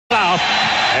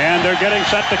And they're getting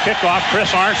set to kick off. Chris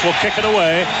Arntz will kick it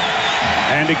away.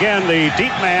 And again, the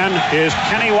deep man is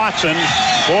Kenny Watson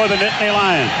for the Nittany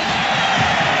Lions.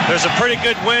 There's a pretty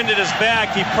good wind at his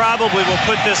back. He probably will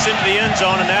put this into the end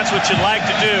zone, and that's what you'd like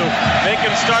to do. Make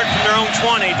him start from their own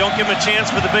 20. Don't give him a chance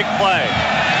for the big play.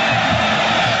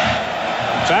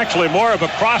 It's actually more of a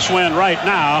crosswind right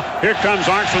now. Here comes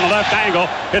Arntz from the left angle.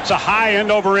 It's a high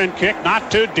end over end kick, not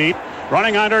too deep.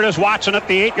 Running under it is Watson at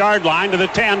the 8-yard line, to the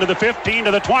 10, to the 15,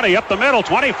 to the 20, up the middle,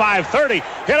 25, 30.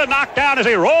 Hit a knockdown as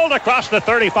he rolled across the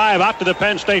 35 out to the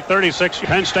Penn State 36.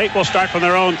 Penn State will start from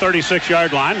their own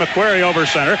 36-yard line. McQuarrie over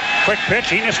center. Quick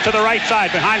pitch. Enos to the right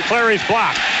side behind Clary's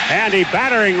block. And he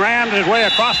battering rammed his way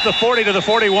across the 40 to the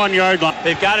 41-yard line.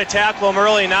 They've got to tackle him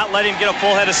early and not let him get a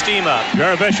full head of steam up.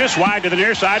 Jaravicius wide to the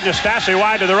near side. Nastasi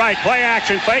wide to the right. Play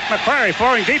action fake. McQuarrie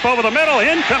throwing deep over the middle.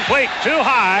 Incomplete. Too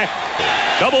high.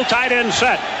 Double tight end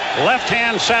set. Left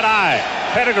hand set eye.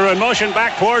 Pettigrew in motion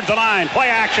back towards the line. Play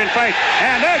action fake.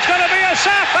 And there's going to be a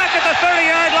sack back at the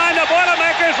 30-yard line. The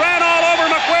Boilermakers ran all over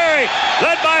McQuarrie.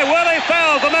 Led by Willie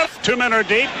Fells. 2 men are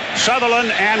deep.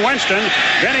 Sutherland and Winston.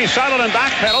 Vinny Sutherland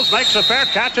backpedals. Makes a fair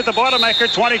catch at the Boilermaker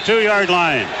 22-yard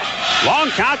line.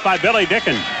 Long count by Billy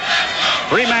Dicken.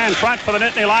 3-man front for the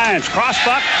Nittany Lions. Cross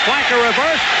buck, flanker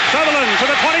reverse. Sutherland to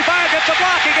the 25, gets a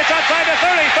block. He gets outside the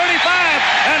 30, 35,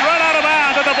 and run out of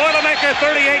bounds at the Boilermaker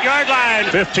 38-yard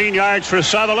line. 15 yards for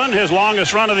Sutherland, his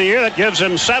longest run of the year. That gives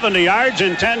him 70 yards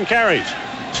in 10 carries.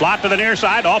 Slot to the near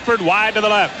side, Alford wide to the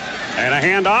left. And a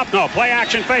handoff, no, play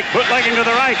action fake, bootlegging to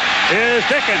the right is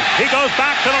Dicken. He goes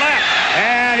back to the left,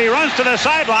 and he runs to the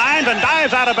sidelines and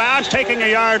dives out of bounds, taking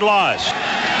a yard loss.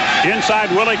 Inside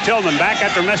Willie Tillman, back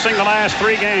after missing the last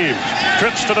 3 games.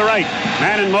 Trips to the right.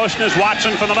 Man in motion is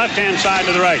Watson from the left-hand side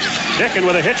to the right. Dicken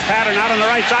with a hitch pattern out on the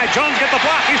right side. Jones gets the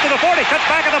block. He's to the 40, cuts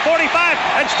back at the 45,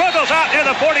 and struggles out near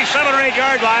the 47 or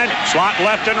 8-yard line. Slot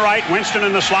left and right. Winston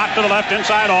in the slot to the left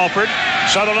inside Alford.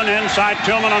 Sutherland inside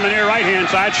Tillman on the near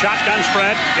right-hand side. Shotgun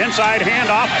spread. Inside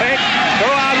handoff. Fake. Throw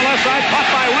on the left side. Caught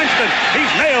by Winston. He's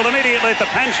nailed immediately at the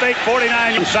Penn State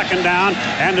 49. Second down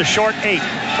and a short 8.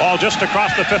 Ball just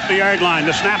across the 50-yard line.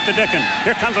 The snap to Dicken.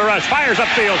 Here comes the rush. Fires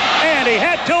upfield. And he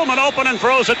had Tillman open and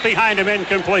throws it behind him.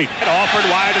 Incomplete. Alford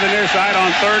wide to the near side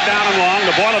on 3rd down and long.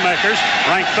 The Boilermakers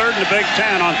ranked 3rd in the Big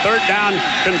Ten on 3rd down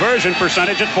conversion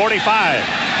percentage at 45.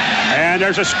 And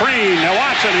there's a screen. Now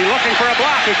Watson, he's looking for a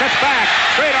block. He cuts back.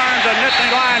 Straight arms and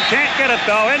Nittany Lion can't get it,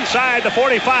 though. Inside the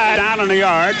 45. Down in the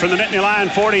yard from the Nittany Lion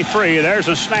 43. There's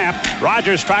a snap.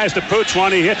 Rogers tries to pooch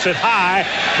one. He hits it high.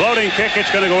 Floating kick.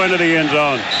 It's going to go into the end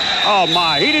zone. Oh,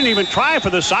 my. He didn't even try for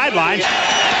the sidelines.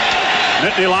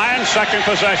 Nittany Lions, second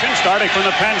possession, starting from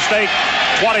the Penn State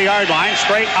 20-yard line.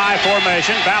 Straight I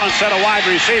formation. Balanced set of wide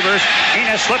receivers.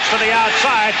 Enos slips to the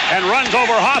outside and runs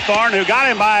over Hawthorne, who got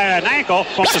him by an ankle.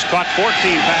 Has caught 14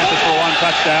 passes for 1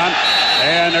 touchdown.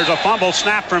 And there's a fumble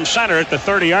snap from center at the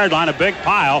 30-yard line. A big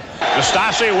pile.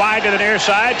 Nastasi wide to the near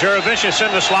side. Jaravicius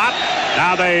in the slot.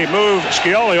 Now they move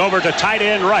Scioli over to tight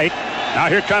end right. Now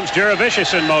here comes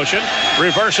Jaravicius in motion.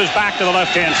 Reverses back to the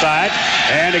left-hand side.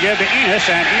 And to give to Enos.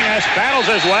 And Enos battles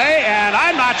his way. And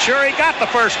I'm not sure he got the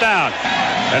first down.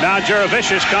 And now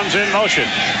Jaravicius comes in motion.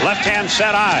 Left-hand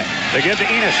set eye. They give to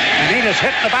Enos. And Enos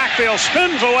hit the backfield.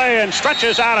 Spins away and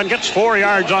stretches out and gets 4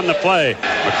 yards on the play.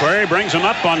 McQuarrie brings him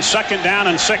up on 2nd down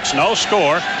and 6. No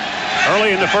score.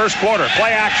 Early in the first quarter.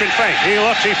 Play action fake. He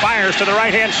looks, he fires to the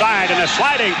right-hand side, and a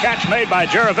sliding catch made by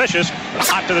Jaravicius.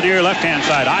 Out to the near left-hand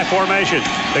side. I formation.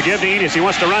 They give to Enos. He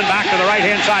wants to run back to the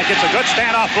right-hand side. Gets a good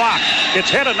standoff block.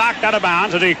 Gets hit and knocked out of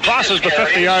bounds as he crosses the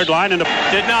 50-yard line.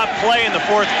 Did not play in the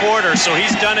 4th quarter, so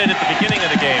he's done it at the beginning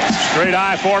of the game. Straight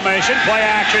I formation. Play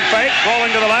action fake.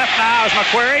 Rolling to the left now as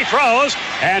McQuarrie throws,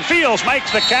 and Fields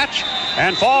makes the catch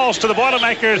and falls to the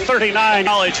Boilermakers 39.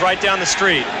 College right down the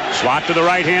street. Slot to the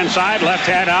right-hand side.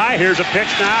 Left-hand eye. Here's a pitch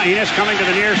now. Enos coming to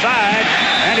the near side,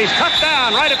 and he's cut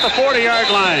down right at the 40-yard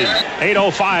line.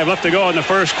 8:05 left to go in the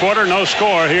first quarter. No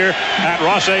score here at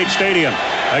Ross-Ade Stadium.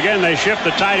 Again, they shift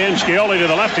the tight end Scioli to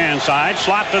the left-hand side.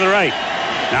 Slot to the right.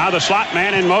 Now the slot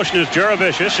man in motion is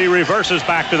Jaravicius. He reverses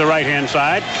back to the right-hand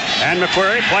side. And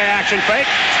McQuarrie, play action fake,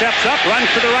 steps up, runs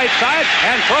to the right side,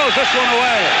 and throws this one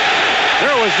away.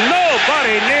 There was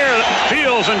nobody near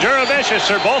Fields and Jaravicius.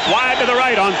 They're both wide to the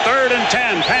right on 3rd and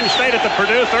 10. Penn State at the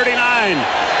Purdue 39.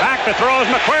 Back to throw is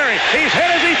McQuarrie. He's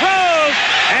hit as he throws,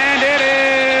 and it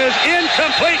is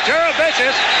incomplete.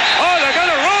 Jaravicius. Oh, they're going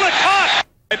to rule it caught.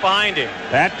 Right behind him.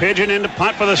 That pigeon into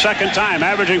punt for the second time,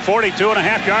 averaging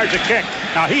 42.5 yards a kick.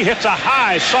 Now he hits a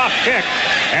high, soft kick,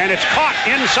 and it's caught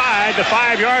inside the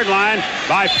 5-yard line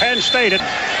by Penn State.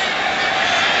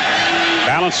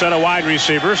 Balanced set of wide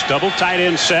receivers, double tight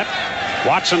end set.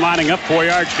 Watson lining up 4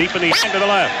 yards deep in the end to the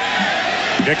left.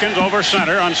 Dickens over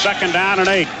center on 2nd down and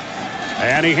 8.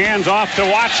 And he hands off to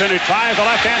Watson, who tries the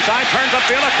left-hand side, turns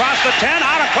upfield across the 10,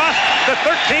 out across the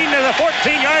 13 to the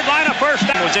 14-yard line, a first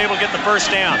down. Was able to get the first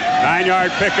down.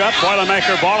 9-yard pickup,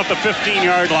 Boilermaker ball at the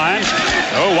 15-yard line.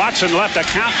 Oh, Watson left a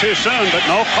count too soon, but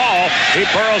no call. He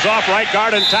burrows off right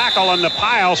guard and tackle, and the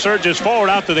pile surges forward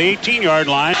out to the 18-yard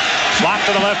line. Slot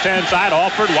to the left-hand side,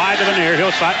 Alford wide to the near. He'll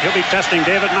be testing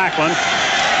David Macklin.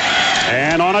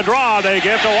 And on a draw, they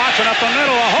give to Watson up the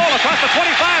middle, a hole across the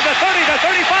 25, the 30, the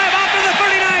 35, out to the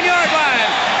 39-yard line.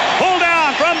 Pull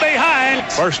down from behind.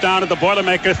 First down at the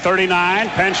Boilermaker 39.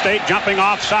 Penn State jumping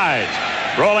off sides.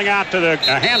 Rolling out to the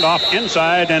handoff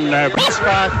inside, and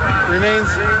spot remains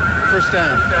first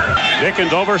down.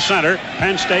 Dickens over center.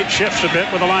 Penn State shifts a bit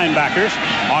with the linebackers.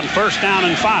 On 1st down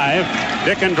and 5,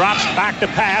 Dickens drops back to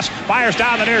pass, fires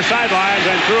down the near sidelines,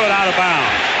 and threw it out of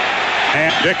bounds.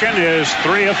 And Dickens is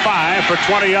 3 of 5 for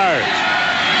 20 yards.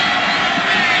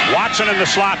 Watson in the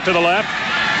slot to the left.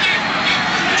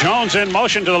 Jones in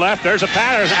motion to the left. There's a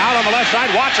pattern out on the left side.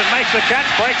 Watson makes the catch,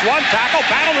 breaks one tackle,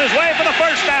 battles his way for the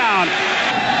first down.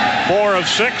 4 of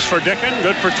 6 for Dickens,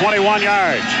 good for 21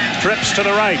 yards. Trips to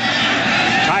the right.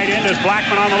 Tight end is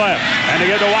Blackman on the left. And to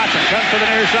give to Watson, comes to the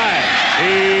near side.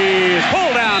 He's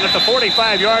pulled down at the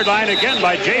 45-yard line again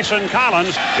by Jason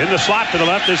Collins. In the slot to the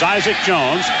left is Isaac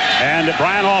Jones. And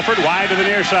Brian Alford wide to the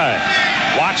near side.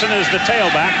 Watson is the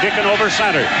tailback, Dickens over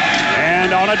center.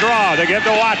 And on a draw, they give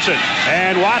to Watson.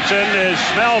 And Watson is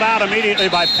smelled out immediately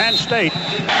by Penn State.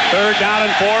 3rd down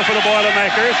and 4 for the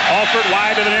Boilermakers. Alford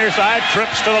wide to the near side,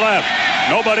 trips to the left.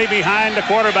 Nobody behind the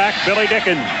quarterback, Billy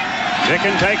Dickens.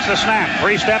 Dickens takes the snap,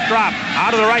 3-step drop,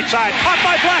 out of the right side, caught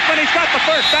by Blackman. He's got the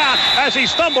first down as he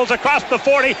stumbles across the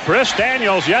 40. Chris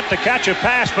Daniels yet to catch a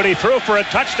pass, but he threw for a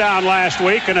touchdown last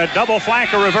week, and a double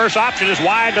flank or reverse option is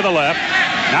wide to the left.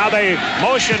 Now they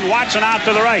motion Watson out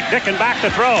to the right. Dickens back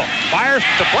to throw, fires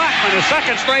to Blackman, his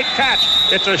 2nd straight catch.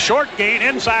 It's a short gain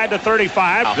inside the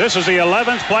 35. This is the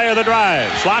 11th play of the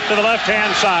drive. Slot to the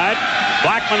left-hand side.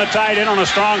 Blackman a tight end on a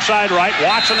strong side right.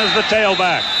 Watson is the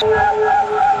tailback.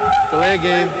 Delay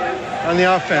game on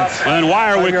the offense. And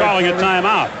why are we calling a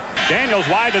timeout? Daniels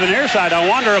wide to the near side. I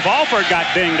wonder if Alford got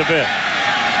dinged a bit.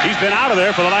 He's been out of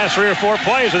there for the last 3 or 4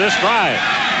 plays of this drive.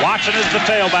 Watson is the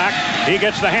tailback. He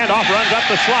gets the handoff, runs up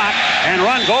the slot, and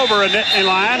runs over a Nittany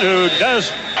line who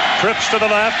does trips to the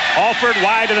left. Alford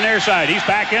wide to the near side. He's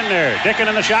back in there. Dickens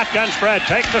in the shotgun spread.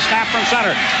 Takes the snap from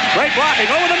center. Great blocking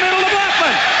over the middle to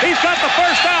Blackman. He's got the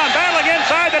first down. Battling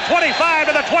inside the 25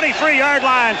 to the 23-yard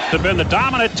line. They've been the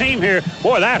dominant team here.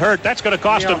 Boy, that hurt. That's going to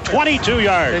cost them 22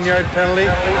 yards. 10-yard penalty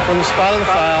from the spot of the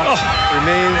foul.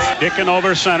 Remains. Dickens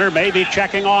over center. Maybe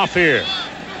checking off here.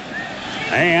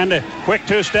 And quick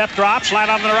 2-step drop,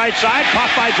 slant on the right side, caught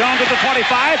by Jones at the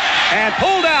 25, and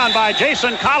pulled down by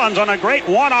Jason Collins on a great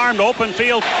one-armed open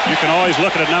field. You can always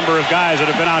look at a number of guys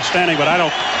that have been outstanding, but I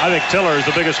think Tiller is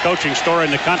the biggest coaching story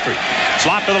in the country.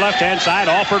 Slot to the left-hand side,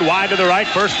 Alford wide to the right,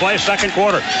 first play, 2nd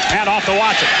quarter. Hand off to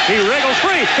Watson. He wriggles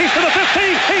free. He's to the 15.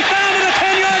 He's down to the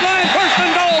 10-yard line. First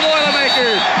and goal,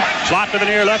 Boilermakers. Slot to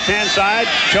the near left-hand side,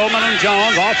 Tillman and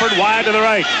Jones. Alford wide to the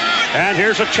right. And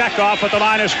here's a checkoff at the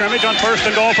line of scrimmage on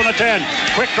 1st and goal from the 10.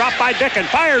 Quick drop by Dickens.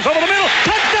 Fires over the middle.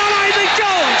 Touchdown, Isaac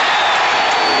Jones.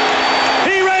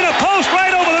 He ran a post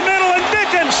right over the middle, and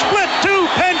Dickens split 2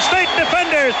 Penn State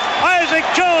defenders. Isaac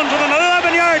Jones with an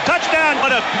 11-yard touchdown.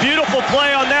 What a beautiful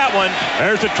play on that one.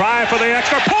 There's the try for the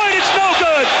extra point. It's no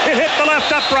good. It hit the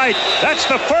left upright. That's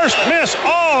the first miss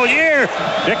all year.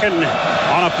 Dickens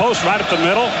on a post right at the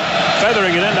middle,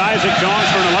 feathering it into Isaac Jones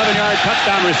for an 11-yard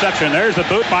touchdown reception. There's the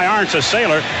boot by Arntz, a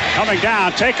sailor, coming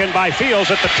down, taken by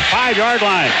Fields at the 5-yard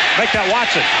line. Make that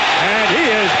Watson. And he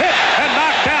is hit and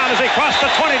knocked down as he crossed the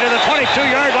 20 to the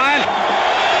 22-yard line.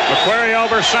 McQuarrie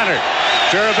over center.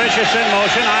 Juravicius in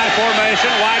motion, I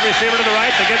formation, wide receiver to the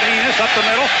right to give to Enos up the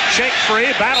middle, shakes free,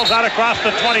 battles out across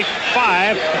the 25.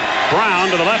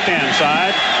 Brown to the left-hand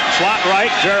side, slot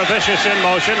right, Juravicius in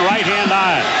motion, right-hand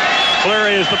eye.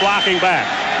 Cleary is the blocking back.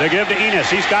 They give to Enos.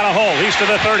 He's got a hole. He's to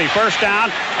the 30. First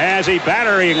down as he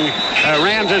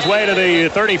rams his way to the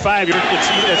 35.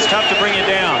 It's tough to bring you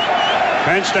down.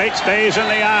 Penn State stays in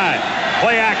the eye.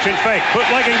 Play action fake. Put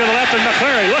legging to the left and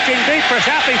McCleary looking deep for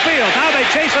Shapley Fields. Now they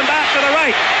chase him back to the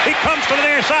right. He comes to the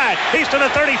near side. He's to the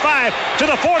 35, to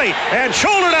the 40, and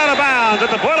shouldered out of bounds at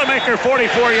the Boilermaker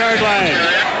 44-yard line.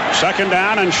 2nd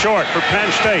down and short for Penn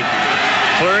State.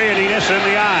 Cleary and Enos in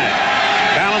the eye.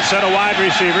 Balanced set of wide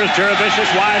receivers.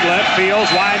 Juravicius wide left. Fields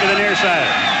wide to the near side.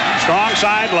 Strong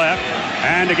side left.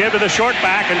 And to give to the short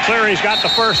back, and Cleary's got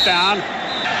the first down.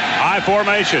 I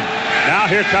formation. Now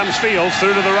here comes Fields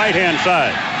through to the right-hand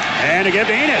side. And to give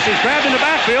to Enos. He's grabbed in the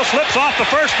backfield, slips off the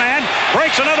first man,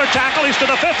 breaks another tackle. He's to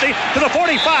the 50, to the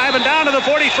 45, and down to the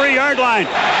 43-yard line.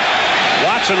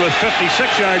 Watson with 56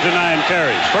 yards and 9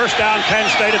 carries. First down, Penn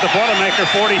State at the Boilermaker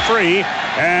 43.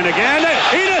 And again,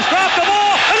 Enos dropped the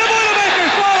ball, and the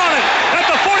Boilermakers fall on it at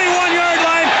the 41-yard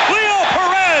line. Leo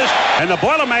Perez. And the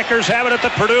Boilermakers have it at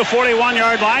the Purdue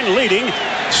 41-yard line, leading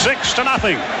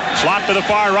 6-0. Slot to the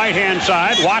far right-hand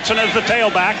side. Watson is the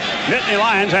tailback. Nittany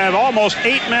Lions have almost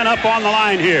 8 men up on the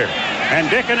line here. And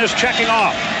Dickin is checking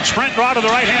off. Sprint draw to the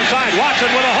right-hand side.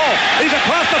 Watson with a hole. He's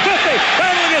across the 50,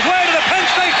 battling his way to the Penn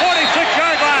State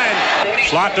 46-yard line.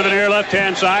 Slot to the near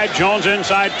left-hand side. Jones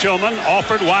inside Tillman.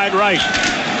 Alford wide right.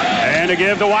 And to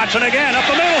give to Watson again. Up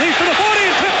the middle. He's to the 40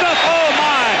 and tripped up. Oh,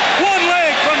 my. One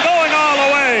leg from going all the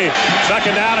way.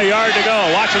 Second down, a yard to go.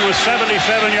 Watson with 77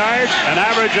 yards, an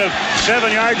average of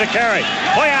 7 yards a carry.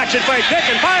 Play action fake.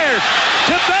 Dickin fires.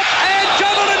 Tipped up and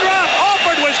juggled and dropped.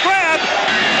 Alford was grabbed.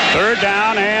 Third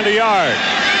down and a yard.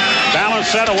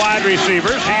 Balanced set of wide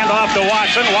receivers. Hand off to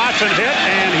Watson. Watson hit,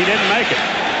 and he didn't make it.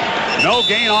 No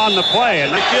gain on the play. And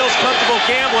he feels comfortable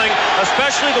gambling,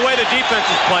 especially the way the defense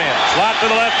is playing. Slot to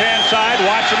the left-hand side.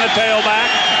 Watson the tailback.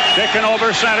 Dickin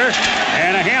over center.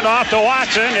 And a handoff to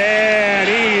Watson. And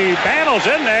he battles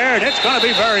in there, and it's going to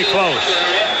be very close.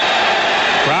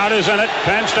 Crowd is in it.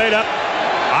 Penn State up.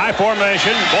 I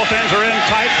formation. Both ends are in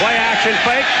tight. Play action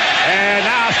fake. And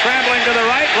now scrambling to the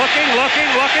right. Looking.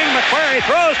 McQuarrie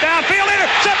throws downfield.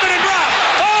 Intercepted and dropped.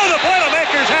 Oh, the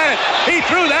Boilermakers had it. He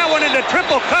threw that one into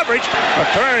triple coverage.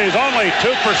 McQuarrie is only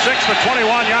 2 for 6 for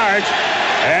 21 yards.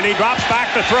 And he drops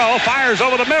back to throw. Fires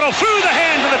over the middle. Through the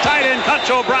hands of the tight end,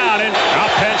 Cutcho Brown. And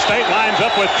now Penn State lines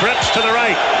up with Cripps to the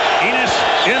right. Enos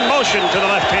in motion to the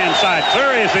left-hand side.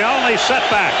 Cleary is the only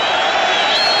setback.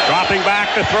 Dropping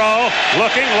back to throw,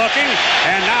 looking,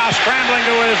 and now scrambling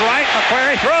to his right.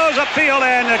 McQuarrie throws upfield,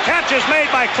 and the catch is made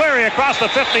by Cleary across the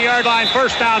 50-yard line.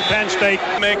 First down, Penn State.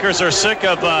 Makers are sick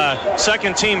of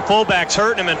second-team fullbacks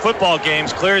hurting him in football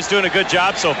games. Cleary's doing a good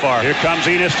job so far. Here comes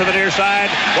Enos to the near side.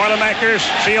 Boilermakers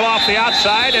seal off the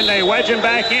outside, and they wedge him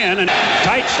back in. And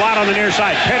tight slot on the near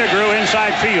side. Pettigrew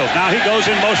inside field. Now he goes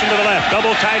in motion to the left.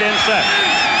 Double tight end set.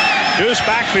 Deuce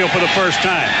backfield for the first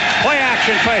time. Play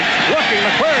action fake. Looking,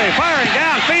 McQuarrie firing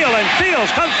downfield, and Fields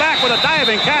comes back with a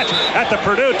diving catch at the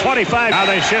Purdue 25. Now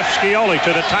they shift Scioli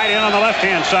to the tight end on the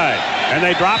left-hand side. And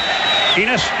they drop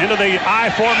Enos into the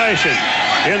I formation.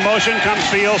 In motion comes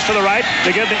Fields to the right.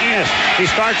 They give to Enos. He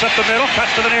starts up the middle,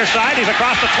 cuts to the near side. He's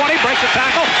across the 20, breaks a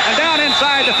tackle, and down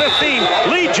inside the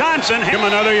 15. Lee Johnson, him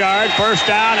another yard. First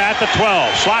down at the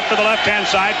 12. Slot to the left-hand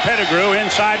side. Pettigrew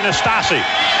inside Nastasi.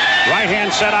 Right-hand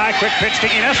set eye, quick pitch to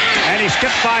Enos, and he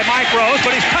skips by Mike Rose,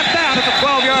 but he's cut down at the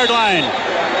 12-yard line.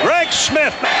 Greg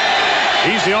Smith,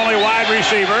 he's the only wide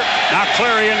receiver. Now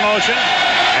Cleary in motion,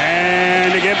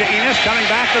 and to give to Enos, coming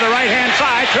back to the right-hand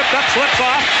side, tripped up, slips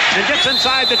off, and gets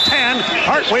inside the 10,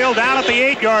 cartwheel down at the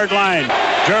 8-yard line.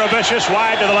 Juravicius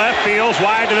wide to the left, Fields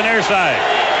wide to the near side.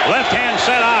 Left-hand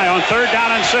set eye on third down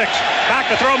and 6. Back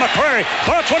to throw McQuarrie.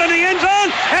 Throws one in the end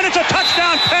zone, and it's a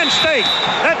touchdown, Penn State.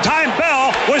 That time Bell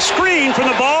was screened from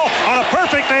the ball on a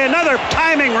perfect another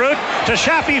timing route to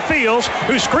Shaffy Fields,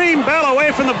 who screened Bell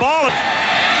away from the ball.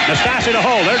 Nastasi to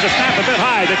hold. There's a snap a bit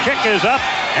high. The kick is up,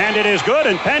 and it is good,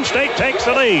 and Penn State takes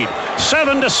the lead.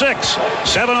 7-6.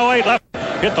 7:08 left.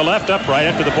 Hit the left upright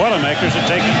after the Boilermakers had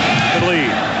taken the lead.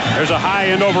 There's a high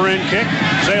end-over-end kick.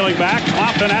 Sailing back.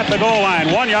 Compton at the goal line.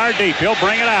 1 yard deep. He'll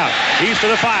bring it out. He's to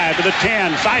the 5, to the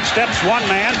 10. Sidesteps one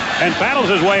man and battles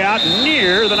his way out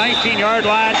near the 19-yard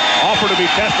line. Offer to be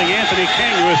testing Anthony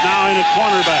King, who is now in at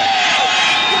cornerback.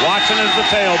 Watson is the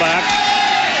tailback.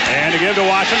 And to give to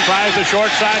Watson, tries the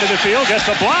short side of the field, gets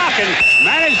a block, and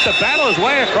managed to battle his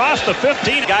way across the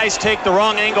 15. Guys take the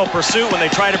wrong angle pursuit when they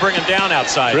try to bring him down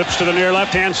outside. Rips to the near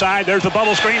left-hand side. There's the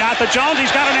bubble screen out to Jones.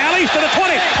 He's got an alley. He's to the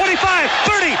 20, 25,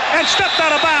 30, and stepped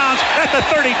out of bounds at the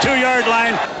 32-yard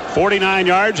line. 49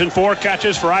 yards and 4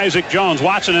 catches for Isaac Jones.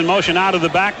 Watson in motion out of the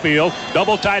backfield.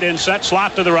 Double tight end set,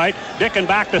 slot to the right. Dickin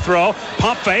back to throw.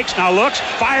 Pump fakes, now looks,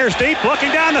 fires deep,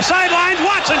 looking down the sidelines.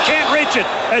 Watson can't reach it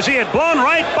as he had blown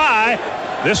right by.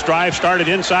 This drive started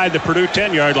inside the Purdue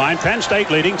 10-yard line. Penn State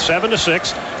leading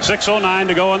 7-6. 6:09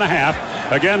 to go in the half.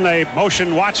 Again, they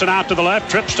motion Watson out to the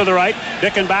left, trips to the right.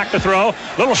 Dickin back to throw.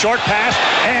 Little short pass,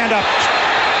 and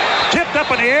tipped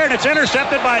up in the air, and it's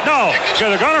intercepted by, so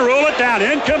they're going to rule it down.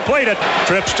 Incomplete. It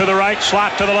trips to the right,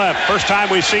 slot to the left. First time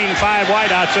we've seen 5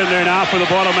 wideouts in there now for the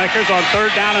Boilermakers on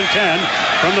third down and 10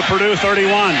 from the Purdue 31.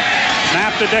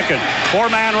 Snap to Dickin.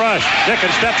 4-man rush.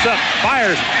 Dickin steps up,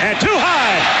 fires, and too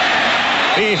high.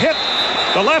 He hit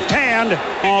The left hand,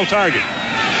 all target.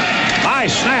 High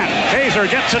snap. Kaiser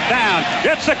gets it down.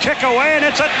 Gets the kick away, and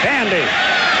it's a dandy.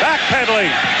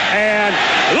 Backpedaling. And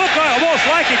it looked almost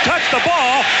like he touched the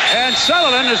ball. And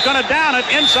Sullivan is going to down it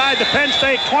inside the Penn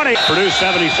State 20. Purdue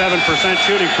 77%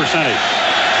 shooting percentage.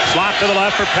 Slot to the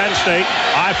left for Penn State.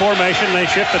 I formation. They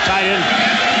shift the tight end.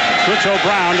 Cucho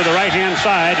Brown to the right-hand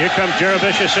side. Here comes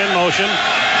Jaravicius in motion.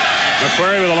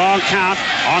 McQuarrie with a long count.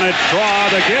 On a draw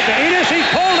to give to Enos. He's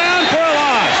pulled down for a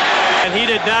loss. And he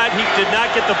did not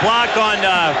get the block on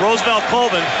Roosevelt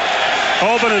Colvin.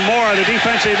 Colvin and Moore, the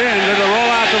defensive end. There's a roll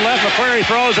out to left. McQuarrie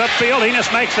throws upfield.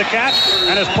 Enos makes the catch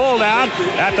and is pulled down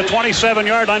at the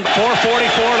 27-yard line.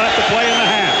 4:44 left to play in the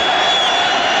half.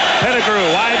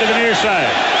 Pettigrew wide to the near side.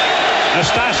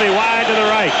 Nastasi wide to the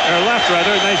right, or left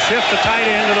rather, and they shift the tight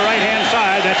end to the right-hand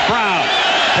side. That's Brown.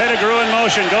 Pettigrew in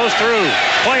motion, goes through.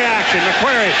 Play action.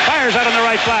 McQuarrie fires out on the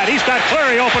right flat. He's got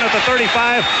Cleary open at the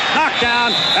 35. Knocked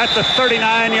down at the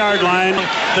 39-yard line.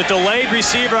 The delayed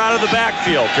receiver out of the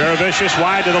backfield. Jaravicius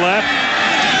wide to the left.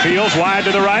 Fields wide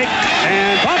to the right.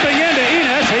 And bumping into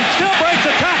Enos. He still breaks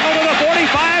the tackle to the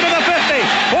 45 and the 50.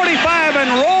 45 and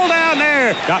roll down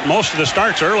there. Got most of the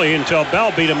starts early until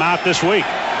Bell beat him out this week.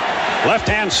 Left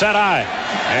hand set eye.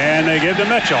 And they give to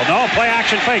Mitchell. No, play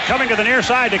action fake. Coming to the near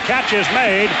side. The catch is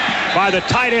made by the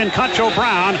tight end, Cucho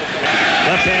Brown.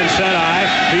 Left hand set eye.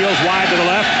 Fields wide to the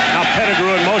left. Now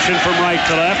Pettigrew in motion from right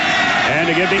to left. And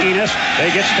to give to Enos.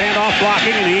 They get standoff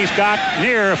blocking, and he's got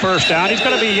near a first down. He's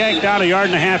going to be yanked down 1.5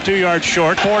 yards, 2 yards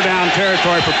short. 4 down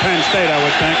territory for Penn State, I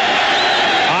would think.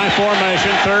 High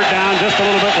formation. 3rd down. Just a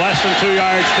little bit less than 2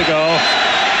 yards to go.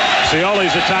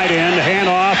 Cioli's the tight end,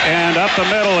 handoff, and up the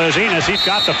middle is Enos. He's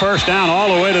got the first down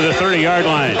all the way to the 30-yard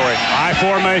line. High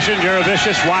formation,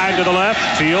 Jaravicius wide to the left,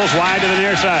 Fields wide to the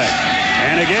near side.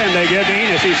 And again, they give to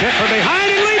Enos. He's hit from behind,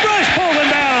 and Lee Brush pulled him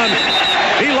down.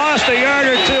 He lost 1 yard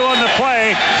or 2 on the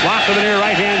play. Slot to the near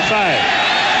right-hand side.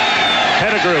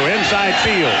 Pettigrew inside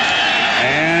Fields.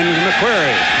 And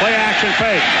McQuarrie, play action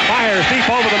fake, fires deep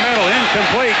over the middle,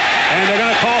 incomplete, and they're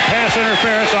going to call pass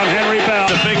interference on Henry Bell.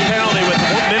 It's a big penalty with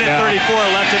 1:34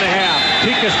 left in the half.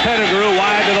 Tikas Pettigrew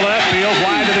wide to the left, Fields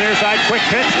wide to the near side, quick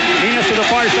pitch, Enos to the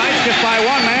far side, skips by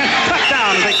one man, cut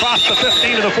down as they cross the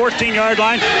 15 to the 14-yard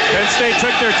line. Penn State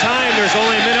took their time. There's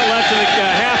only a minute left in the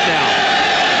half now.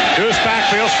 Deuce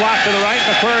backfield, slot to the right,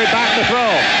 McQuarrie back to throw.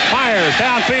 Fires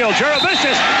downfield.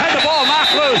 Jaravicius had the ball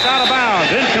knocked loose, out of bounds.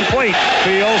 Incomplete.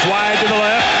 Fields wide to the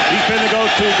left. Deep in the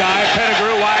go-to guy.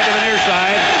 Pettigrew wide to the near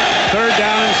side. 3rd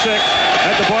down and 6.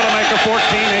 At the Boilermaker 14,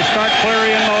 they start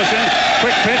Cleary in motion.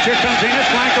 Quick pitch. Here comes Enos.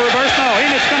 Flanker reverse. No,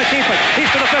 Enos going to keep it. He's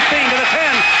to the 15, to the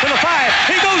 10, to the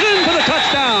 5. He goes in for the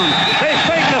touchdown. They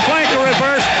fake the flanker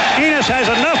reverse. Enos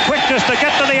has enough quickness to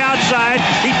get to the outside.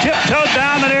 He tiptoed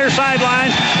down the near sideline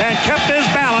and kept his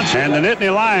balance. And the Nittany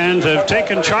Lions have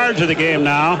taken charge of the game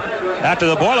now after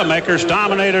the Boilermakers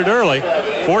dominated early.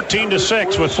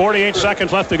 14-6 with 48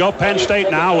 seconds left to go. Penn State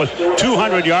now with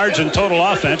 200 yards in total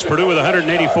offense. Purdue with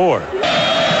 184.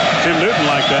 Tim Newton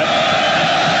like that.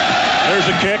 There's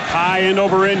a kick, high end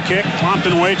over end kick.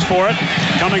 Compton waits for it.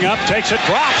 Coming up, takes it,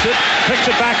 drops it, picks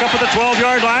it back up at the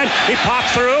 12-yard line. He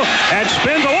pops through and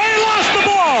spins away. Lost the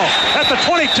ball at the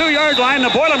 22-yard line.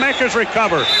 The Boilermakers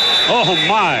recover. Oh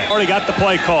my! Already got the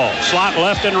play call. Slot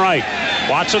left and right.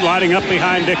 Watson lining up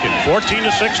behind Dickin.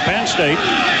 14-6 Penn State.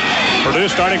 Purdue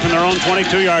starting from their own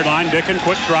 22-yard line. Dickin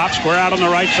quick drop, square out on the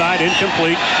right side,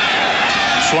 incomplete.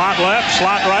 Slot left,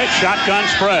 slot right, shotgun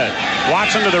spread.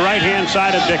 Watson to the right-hand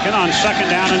side of Dickin on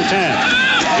 2nd down and 10.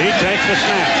 He takes the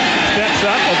snap, steps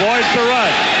up, avoids the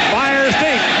rush, fires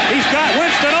deep. He's got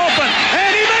Winston open,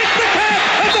 and he makes the catch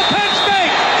at the Penn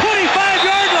State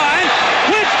 25-yard line.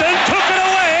 Winston took it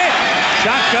away.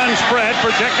 Shotgun spread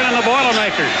for Dickin and the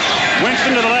Boilermakers.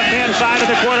 Winston to the left-hand side of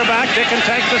the quarterback. Dickin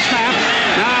takes the snap.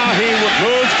 Now he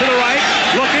moves to the right,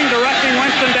 looking, directing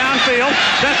Winston downfield.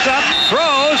 Sets up,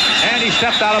 throws, and he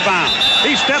stepped out of bounds.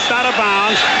 He stepped out of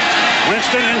bounds.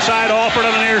 Winston inside Alford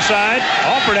on the near side.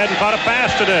 Alford hadn't caught a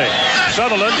pass today.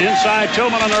 Sutherland inside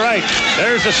Tillman on the right.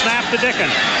 There's the snap to Dickin.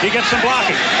 He gets some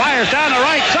blocking. Fires down the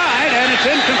right side, and it's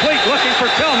incomplete. Looking for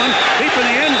Tillman deep in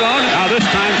the end zone. Now this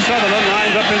time Sutherland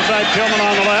lines up inside Tillman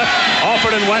on the left.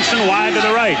 Alford and Winston wide to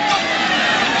the right.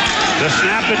 The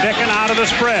snap to Dickin out of the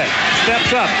spread.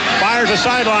 Steps up, fires a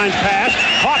sidelines pass.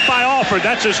 Caught by Alford.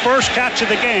 That's his first catch of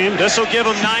the game. This will give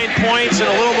him 9 points and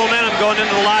a little momentum going into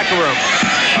the locker room.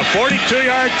 A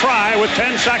 42-yard try with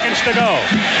 10 seconds to go.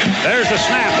 There's the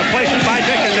snap. The placement by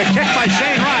Dickin. The kick by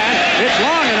Shane Ryan. It's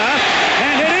long enough,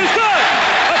 and it is good.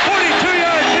 A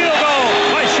 42-yard field goal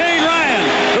by Shane Ryan,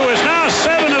 who is now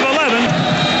 7 of 11.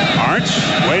 Arntz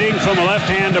waiting from a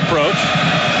left-hand approach.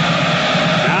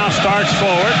 march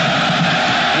forward.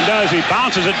 And he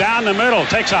bounces it down the middle.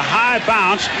 Takes a high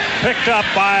bounce. Picked up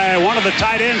by one of the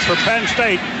tight ends for Penn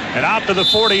State. And out to the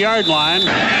 40-yard line.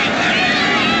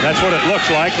 That's what it looks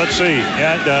like. Let's see.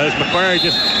 Yeah, it does. McQuarrie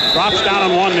just drops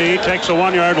down on one knee, takes a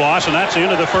 1-yard loss, and that's the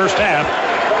end of the first half.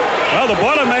 Well, the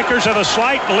Boilermakers have a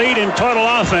slight lead in total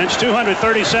offense,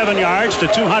 237 yards to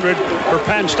 200 for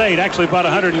Penn State. Actually, about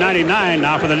 199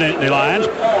 now for the Nittany Lions.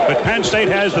 But Penn State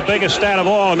has the biggest stat of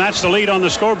all, and that's the lead on the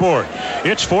scoreboard.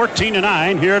 It's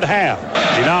 14-9 here at half.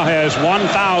 He now has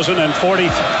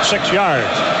 1,046 yards.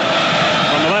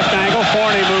 From the left angle,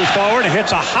 Forney moves forward and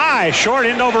hits a high, short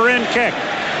end-over-end kick.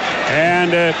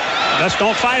 And let's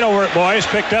don't fight over it, boys.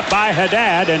 Picked up by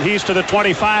Haddad, and he's to the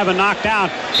 25 and knocked down.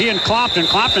 He and Clompton.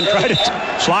 Clompton tried to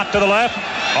slot to the left.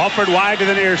 Offered wide to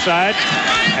the near side.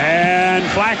 And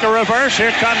flanker reverse.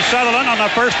 Here comes Sutherland on the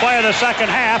first play of the second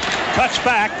half. Cuts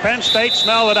back. Penn State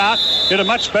smelled it out. Did a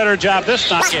much better job this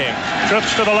time.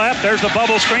 Trips to the left. There's the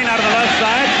bubble screen out of the left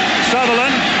side.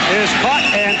 Sutherland is caught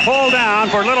and pulled down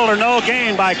for little or no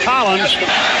gain by Collins.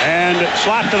 And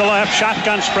slot to the left.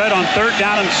 Shotgun spread on 3rd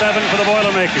down and 7 for the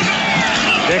Boilermakers.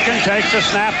 Dickon takes a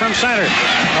snap from center.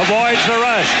 Avoids the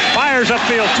rush. Fires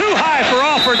upfield. Too high for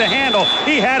Alford to handle.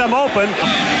 He had him open.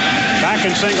 Back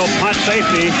in single punt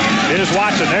safety is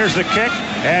Watson. There's the kick.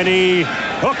 And he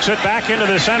hooks it back into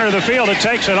the center of the field. It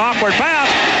takes an awkward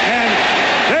bounce. And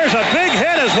there's a big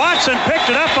hit as Watson picked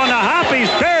it up on the hop. He's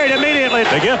buried immediately.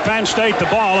 They give Penn State the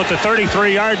ball at the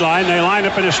 33-yard line. They line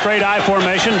up in a straight I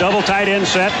formation. Double tight end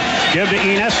set. Give to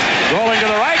Enos. Rolling to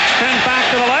the right. Spin back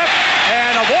to the left.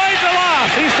 And avoids the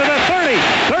loss. He's to the 30,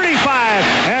 35,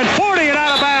 and 40 and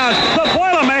out of bounds. The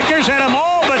Boilermakers had them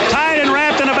all but tied and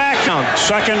wrapped in a back.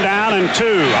 2nd down and 2.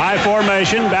 I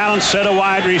formation. Balanced set of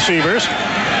wide receivers.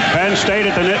 Penn State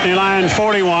at the Nittany Lions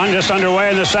 41. Just underway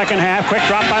in the second half. Quick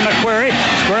drop by McQuarrie.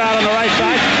 Square out on the right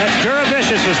side. That's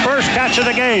Juravicius, his first catch of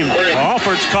the game.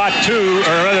 Alford's caught 2,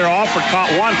 or rather Alford caught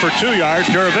 1 for 2 yards.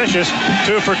 Juravicius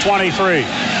 2 for 23.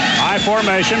 I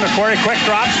formation. McQuarrie quick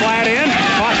drop, slant in.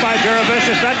 Caught by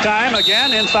Juravicius that time.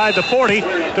 Again inside the 40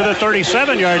 to the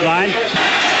 37-yard line.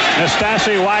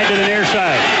 Nastasi wide to the near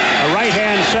side. A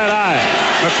right-hand set I.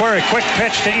 McQuarrie quick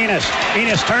pitch to Enos.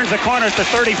 Enos turns the corner at the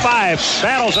 35.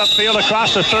 Battles upfield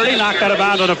across the 30. Knocked out of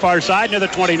bounds on the far side near the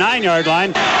 29-yard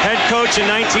line. Head coach in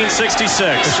 1966.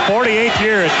 His 48th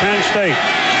year at Penn State.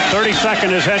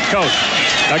 32nd as head coach.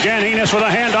 Again, Enos with a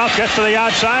handoff, gets to the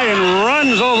outside and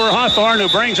runs over Hawthorne,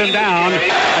 who brings him down.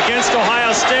 Against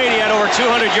Ohio State, he had over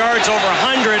 200 yards, over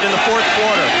 100 in the 4th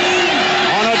quarter.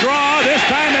 On a draw, this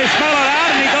time they smell it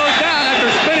out, and he goes down after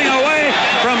spinning away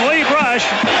from Lee Brush.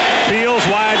 Fields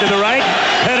wide to the right,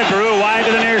 Pettigrew wide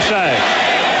to the near side.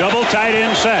 Double tight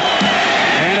end set.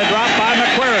 And a drop by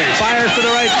McQuarrie. Fires to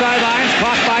the right sideline,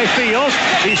 caught by Fields.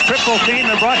 He's triple teamed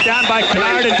and brought down by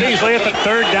Kennard and Beasley at the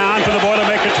 3rd down for the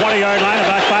Boilermaker 20-yard line,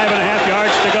 about 5.5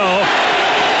 yards to go.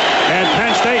 And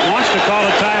Penn State wants to call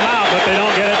a timeout, but they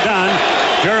don't get it done.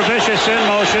 Juravicius in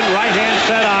motion, right-hand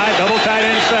set I, double tight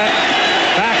end set.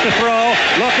 Back to throw,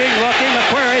 looking,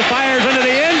 McQuarrie fires into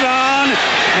the end zone,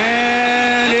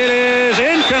 and it is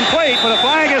incomplete, but a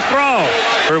flag is thrown.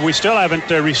 We still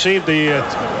haven't received the...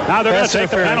 now they're going to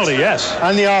take the penalty, yes.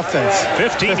 On the offense.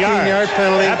 15-yard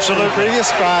penalty. Absolutely. In the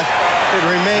previous spot, it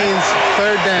remains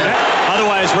 3rd down.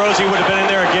 Otherwise, Rosie would have been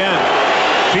in there again.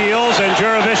 Fields and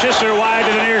Juravicius are wide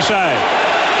to the near side.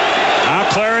 Now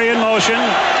Clary in motion.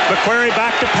 McQuarrie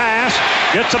back to pass.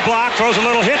 Gets a block, throws a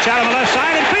little hitch out on the left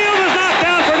side, and Fields is knocked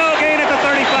down for no gain at the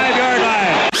 35-yard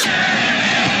line.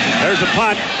 There's a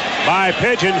punt by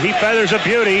Pigeon. He feathers a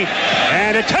beauty,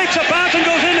 and it takes a bounce and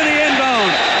goes into the end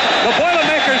zone. The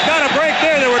Boilermakers got a break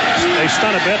there. They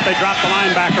stun a bit. They drop the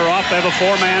linebacker off. They have a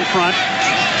 4-man front.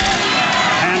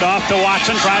 Hand off to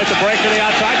Watson. Tries to break to the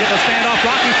outside. Gets a standoff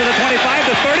blocking to the 25,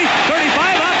 to 30,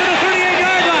 35, out to the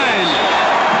 38-yard line.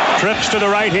 Trips to the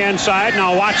right-hand side.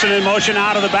 Now Watson in motion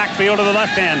out of the backfield to the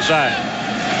left-hand side.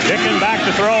 Dickon back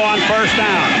to throw on 1st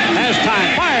down. Has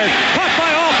time. Fired. Caught by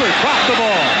Alford. Drops the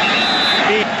ball.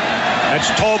 That's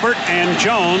Tolbert and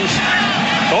Jones.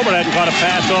 Tolbert hadn't caught a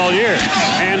pass all year.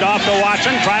 Hand off to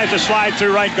Watson. Tries to slide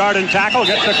through right guard and tackle.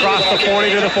 Gets across the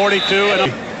 40 to the 42.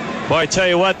 And boy, I tell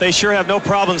you what, they sure have no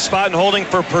problem spotting holding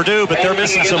for Purdue, but they're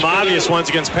missing some obvious ones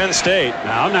against Penn State.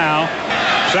 Now.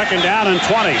 2nd down and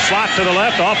 20. Slot to the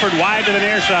left. Offered wide to the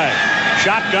near side.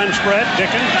 Shotgun spread.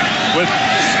 Dickon with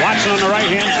Watson on the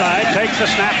right-hand side. Takes the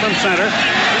snap from center.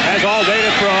 Has all day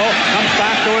to throw. Comes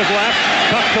back to his left.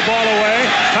 Tucks the ball away.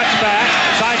 Cuts back.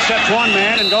 Sidesteps one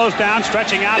man and goes down,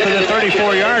 stretching out to the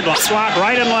 34-yard line. Slot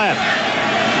right and left.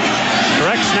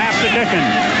 Direct snap to Dickon.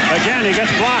 Again, he gets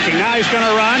blocking. Now he's going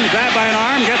to run. Grabbed by an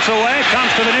arm, gets away,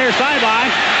 comes to the near sideline.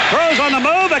 Throws on the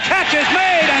move. The catch is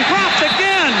made and dropped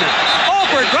again.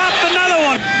 Alford dropped another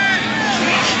one.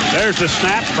 There's the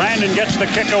snap. Brandon gets the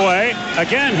kick away.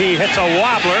 Again, he hits a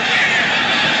wobbler.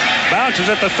 Bounces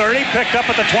at the 30, picked up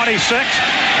at the 26,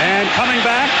 and coming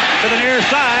back to the near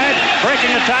side,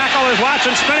 breaking a tackle is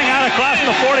Watson, spinning out across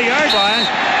the 40-yard line.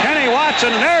 Kenny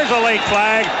Watson, there's a late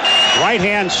flag.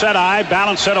 Right-hand set eye,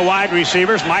 balanced set of wide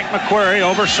receivers. Mike McQuarrie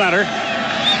over center.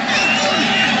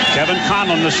 Kevin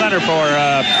Conlon, the center for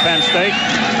Penn State.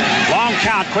 Long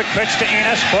count, quick pitch to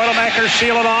Enos. Boilermakers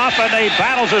seal it off, and he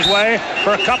battles his way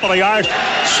for a couple of yards.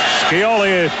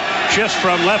 Scioli shifts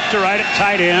from left to right at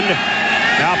tight end.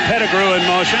 Now Pettigrew in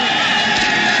motion.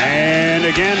 And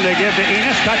again, they give to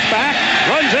Enos. Cuts back.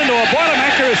 Runs into a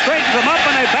Boilermaker who straightens him up,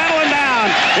 and they battle him down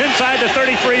inside the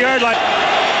 33-yard line.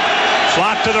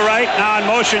 Slot to the right. Now in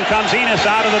motion comes Enos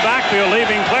out of the backfield,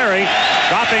 leaving Clary.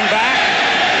 Dropping back.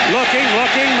 Looking.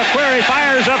 McQuarrie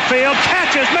fires upfield.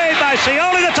 Catch is made by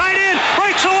Scioli. The tight end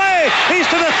breaks away. He's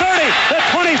to the 30, the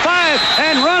 25,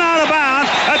 and run out of bounds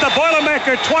at the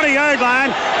Boilermaker 20-yard line.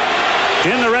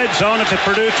 In the red zone at the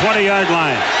Purdue 20-yard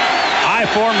line. High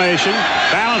formation,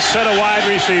 balanced set of wide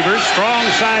receivers, strong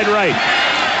side right.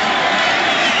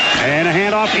 And a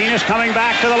handoff. Enos coming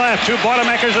back to the left. Two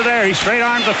Boilermakers are there. He straight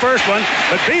arms the first one,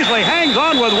 but Beasley hangs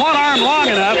on with one arm long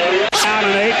enough. Down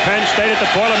and 8. Penn State at the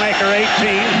Boilermaker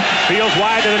 18. Fields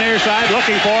wide to the near side,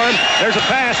 looking for him. There's a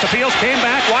pass. The Fields came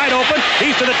back wide open.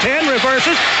 He's to the 10,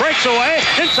 reverses, breaks away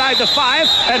inside the 5,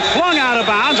 and flung out of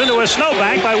bounds into a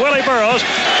snowbank by Willie Burroughs.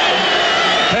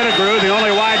 Pettigrew, the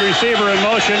only wide receiver in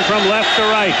motion from left to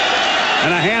right.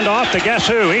 And a handoff to guess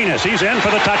who? Enos. He's in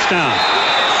for the touchdown.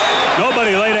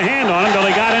 Nobody laid a hand on him until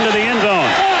he got into the end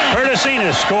zone. Curtis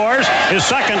Enos scores his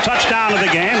second touchdown of the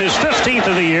game, his 15th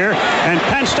of the year, and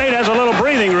Penn State has a little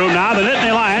breathing room now. The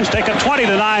Nittany Lions take a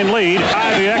 20-9 lead.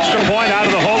 By the extra point out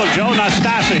of the hole of Joe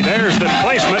Nastasi. There's the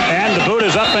placement, and the boot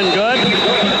is up and good.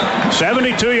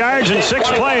 72 yards and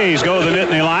 6 plays go the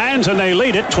Nittany Lions, and they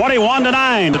lead it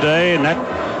 21-9 today, and that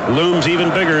looms even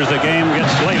bigger as the game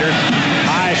gets later.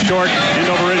 High, short,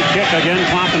 end-over-end kick. Again,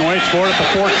 Compton waits for it at the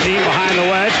 14 behind the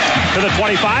wedge to the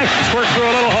 25. Squirts through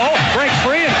a little hole, breaks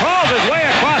free, and crawls his way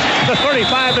across the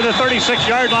 35 to the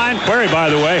 36-yard line. Query, by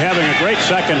the way, having a great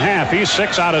second half. He's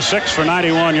 6 out of 6 for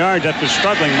 91 yards after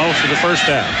struggling most of the first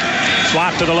half.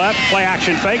 Slot to the left, play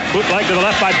action fake, bootleg to the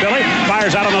left by Billy,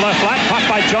 fires out on the left flat, caught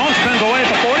by Jones, spins away at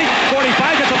the 40,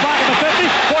 45, gets a block at the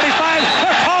 50, 45,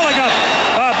 they're calling up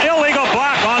illegal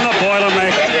block on the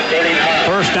Boilermaker.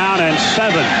 First down and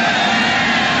 7.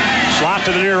 Slot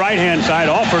to the near right-hand side,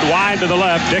 Alford wide to the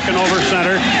left, Dickon over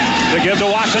center, to give to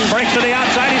Watson, breaks to the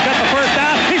outside, he's got the first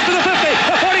down, he's to the 50,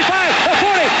 the 45, the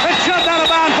 40, and shoved out of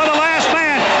bounds for the last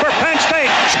man for Penn State.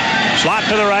 Slot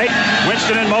to the right,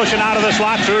 Winston in motion out of the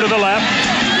slot, through to the left.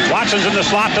 Watson's in the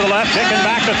slot to the left, Dickon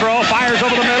back to throw, fires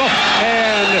over the middle,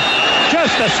 and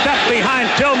just a step behind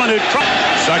Tillman, who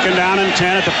second down and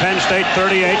 10 at the Penn State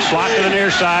 38, slot to the near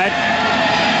side.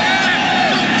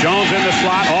 Jones in the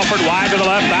slot, Alford wide to the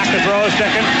left, back to throw is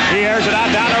Dickon. He airs it out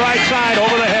down the right side,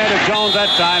 over the head of Jones that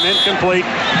time, incomplete.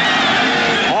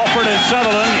 Alford and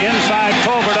Sutherland inside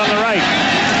Colbert on the right.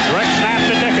 Direct snap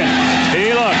to Dickon.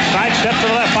 He looks, side step to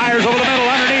the left, fires over the middle,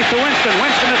 underneath to Winston.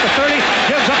 Winston at the 30,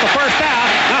 gives up the first down.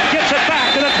 Now gets it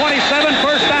back to the 27,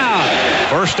 first down.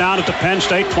 First down at the Penn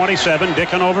State 27,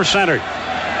 Dickon over center.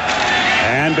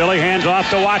 And Billy hands off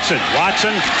to Watson.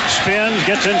 Watson spins,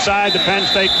 gets inside the Penn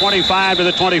State 25 to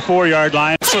the 24-yard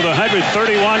line with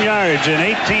 131 yards in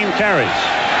 18 carries.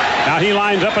 Now he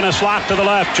lines up in a slot to the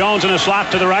left. Jones in a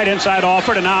slot to the right, inside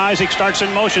Alford, and now Isaac starts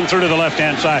in motion through to the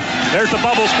left-hand side. There's the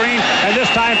bubble screen, and this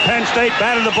time Penn State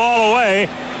batted the ball away.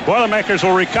 Boilermakers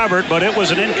will recover it, but it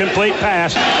was an incomplete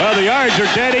pass. Well, the yards are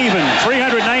dead even,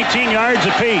 319 yards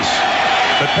apiece.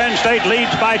 But Penn State leads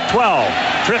by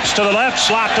 12. Trips to the left,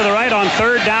 slot to the right on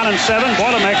third down and 7.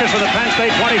 Boilermakers for the Penn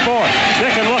State 24.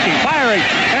 Dickon looking, firing,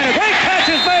 and a great catch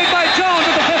is made by Jones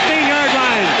at the 15-yard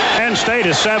line. Penn State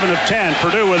is 7 of 10.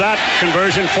 Purdue with that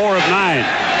conversion 4 of 9.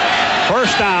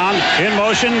 First down, in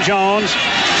motion, Jones.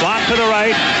 Slot to the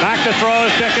right, back to throw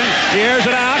is Dickon. He airs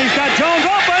it out, he's got Jones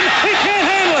open. He can't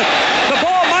handle it. The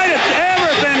ball might have ever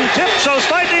been tipped so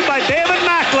slightly by David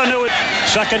Macklin, who would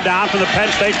second down from the Penn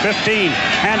State 15.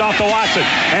 Hand off to Watson.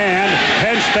 And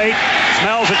Penn State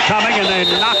smells it coming, and they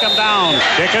knock him down.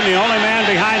 Dickon, the only man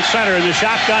behind center in the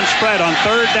shotgun spread on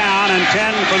third down and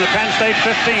 10 from the Penn State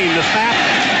 15. The snap,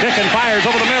 Dickon fires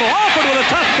over the middle. Alford with a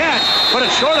tough catch, but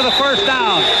it's short of the first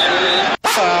down.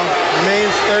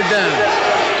 Remains third down.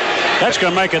 That's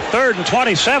going to make it 3rd and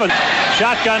 27.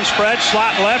 Shotgun spread,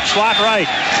 slot left, slot right.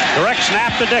 Direct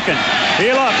snap to Dickon.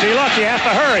 He looks, he has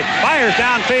to hurry. Fires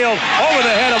downfield over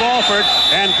the head of Alford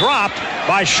and dropped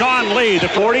by Sean Lee. The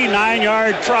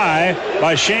 49-yard try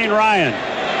by Shane Ryan.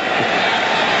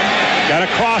 Got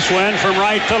a crosswind from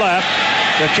right to left.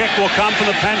 The kick will come from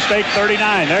the Penn State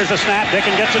 39. There's the snap.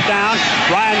 Dickon gets it down.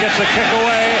 Ryan gets the kick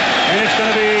away, and it's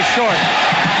going to be short.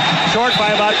 Short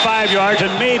by about 5 yards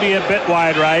and maybe a bit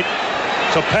wide right.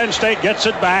 So Penn State gets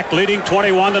it back, leading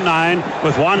 21-9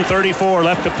 with 1:34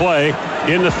 left to play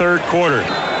in the third quarter.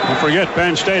 Don't forget,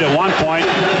 Penn State at one point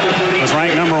was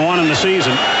ranked number 1 in the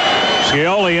season.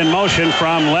 Scioli in motion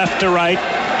from left to right.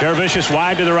 Dervishis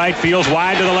wide to the right, Fields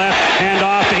wide to the left, hand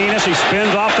off to Enos. He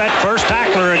spins off that first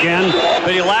tackler again.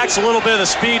 But he lacks a little bit of the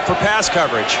speed for pass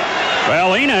coverage.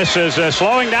 Well, Enos is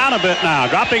slowing down a bit now.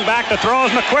 Dropping back to throw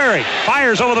is McQuarrie.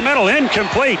 Fires over the middle,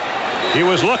 incomplete. He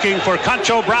was looking for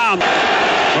Cuncho Brown.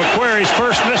 McQuarrie's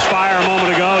first misfire a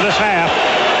moment ago this half.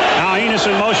 Now Enos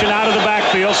in motion out of the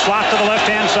backfield, slot to the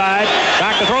left-hand side.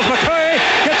 Back to throws McQuarrie,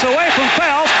 gets away from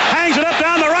Fells, hangs it up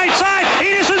down the right side.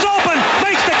 Enos is open,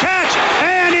 makes the catch,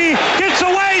 and he gets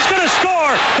away. He's going to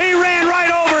score. He ran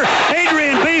right over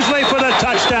Adrian Beasley for the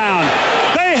touchdown.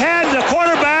 They had the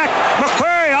quarterback,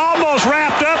 McQuarrie, almost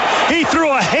wrapped up. He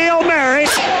threw a Hail Mary.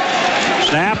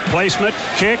 Snap, placement,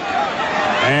 kick,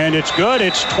 and it's good.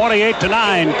 It's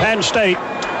 28-9, Penn State,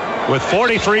 with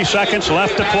 43 seconds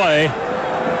left to play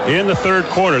in the third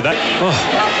quarter.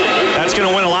 That's going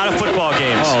to win a lot of football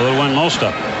games. Oh, they'll win most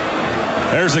of them.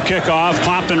 There's the kickoff.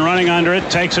 Compton running under it,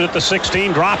 takes it at the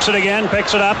 16, drops it again,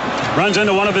 picks it up, runs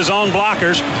into one of his own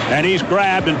blockers, and he's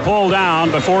grabbed and pulled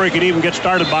down before he could even get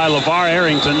started by LeVar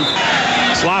Arrington.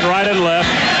 Slot right and left,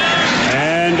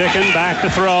 and Dickon back to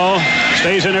throw.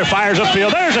 Stays in there, fires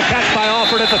upfield. There's a catch by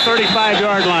Alford at the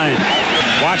 35-yard line.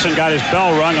 Watson got his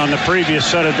bell rung on the previous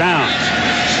set of downs.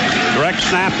 Direct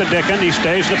snap to Dickon. He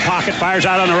stays in the pocket, fires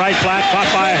out on the right flat, caught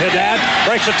by Haddad,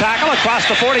 breaks the tackle across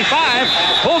the 45,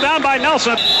 pulled down by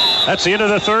Nelson. That's the end of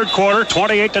the third quarter,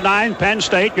 28-9, Penn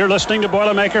State. You're listening to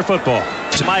Boilermaker football.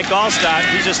 To Mike Allstott,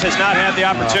 he just has not had the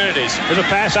opportunities. There's a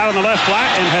pass out on the left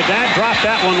flat, and Haddad dropped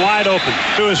that one wide open.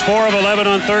 He was 4 of 11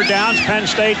 on third downs. Penn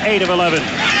State 8 of 11.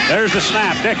 There's the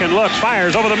snap. Dickon looks,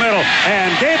 fires over the middle,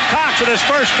 and Gabe Cox with his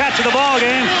first catch of the ball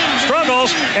game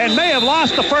struggles and may have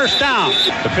lost the first down.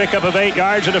 The pickup of 8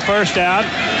 yards and a first down.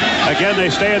 Again, they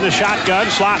stay in the shotgun,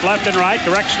 slot left and right.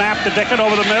 Direct snap to Dickon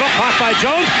over the middle, caught by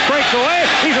Jones, breaks away.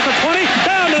 He's at the 20,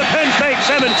 down to the Penn State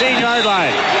 17-yard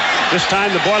line. This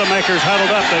time the Boilermakers huddled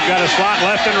up. They've got a slot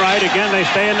left and right. Again, they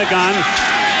stay in the gun.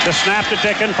 The snap to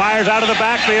Dickon, fires out of the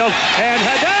backfield, and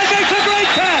Haddad makes a great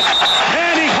catch.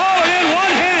 And he hauled it in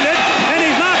one-handed, and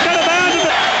he's knocked out of bounds.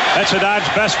 That's Haddad's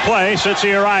best play since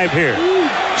he arrived here.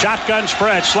 Shotgun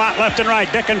spread, slot left and right.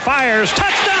 Dickon fires,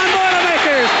 touchdown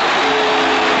Boilermakers!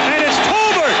 And it's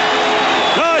Tolbert.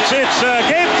 No, it's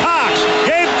Gabe Cox.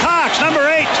 Gabe Cox, number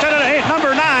 8 instead of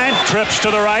number 9. Trips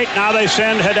to the right. Now they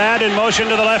send Haddad in motion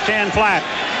to the left-hand flat.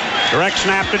 Direct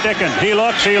snap to Dickon. He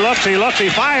looks, he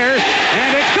fires,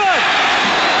 and it's good.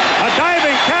 A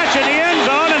diving catch in the end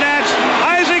zone, and that's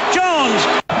Isaac Jones.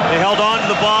 They held on to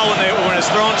the ball when it was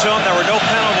thrown to them. There were no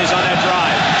penalties on that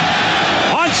drive.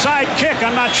 Onside kick.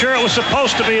 I'm not sure it was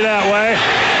supposed to be that way.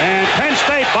 And Penn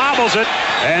State bobbles it,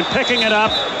 and picking it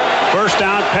up. First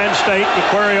down, Penn State.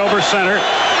 McQuarrie over center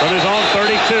from his own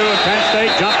 32, and Penn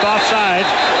State jumped offside.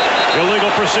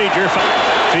 Illegal procedure.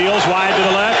 Fields wide to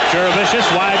the left. Cherevicius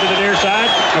wide to the near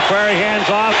side. McQuarrie hands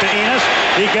off to Enos.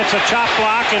 He gets a chop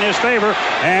block in his favor,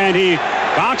 and he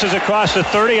bounces across the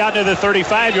 30 out to the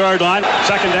 35-yard line.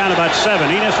 Second down, about 7.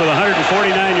 Enos with 149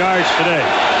 yards today.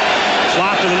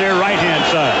 Slot to the near right-hand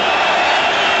side.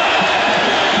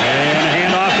 And a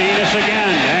handoff to Enos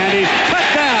again. And he's cut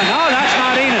down. No, that's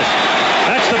not Enos.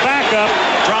 That's the backup.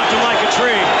 Dropped him like a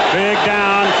tree. Big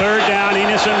down, third down.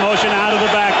 Enos in motion out of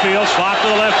the backfield. Slot to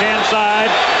the left-hand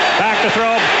side. Back to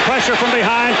throw. Pressure from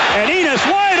behind. And Enos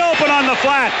wide open on the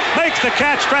flat. Makes the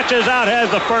catch, stretches out,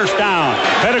 has the first down.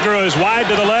 Pettigrew is wide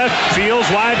to the left. Fields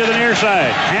wide to the near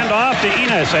side. Hand off to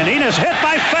Enos. And Enos hit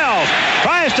by Fells.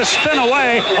 Tries to spin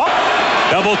away. Oh.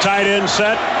 Double tight end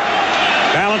set.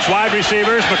 Balanced wide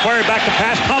receivers. McQuarrie back to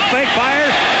pass. Pump fake.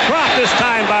 Fires. Dropped this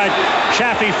time by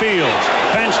Chaffee Fields.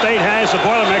 Penn State has the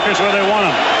Boilermakers where they want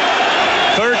them.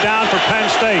 Third down for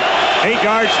Penn State. 8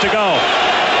 yards to go.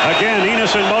 Again,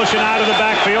 Enos in motion out of the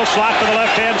backfield. Slot to the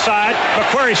left-hand side.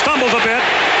 McQuarrie stumbles a bit.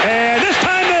 And this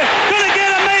time they're going to get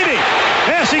him, maybe.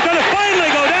 Yes, he's going to finally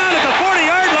go down at the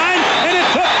 40-yard line, and it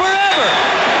took forever.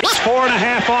 It's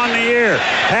 4.5 half on the year.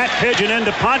 Pat Pigeon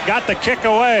into punt, got the kick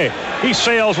away. He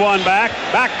sails one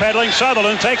backpedaling.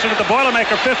 Sutherland takes it at the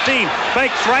Boilermaker 15.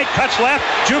 Fakes right, cuts left,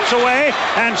 jukes away,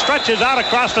 and stretches out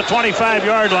across the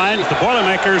 25-yard line. The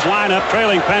Boilermakers line up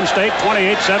trailing Penn State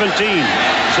 28-17.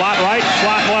 Slot right,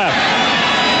 slot left.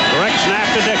 Direct snap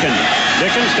to Dickens.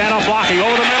 Dickens standoff blocking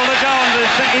over the middle to Jones. His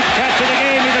second catch of the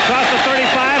game. He's across the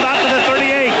 35 out to the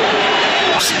 38.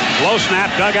 Low snap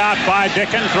dug out by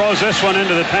Dickens. Throws this one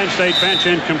into the Penn State bench,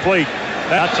 incomplete.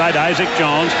 Outside Isaac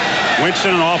Jones.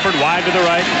 Winston and Alford wide to the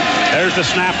right. There's the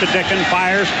snap to Dickens.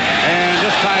 Fires. And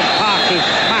this time Cox is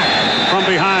smacked from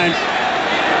behind.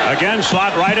 Again,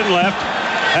 slot right and left.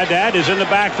 Haddad is in the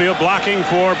backfield blocking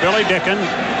for Billy Dickens.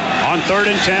 On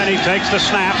 3rd and 10, he takes the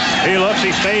snap. He looks,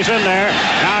 he stays in there.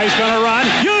 Now he's going to run.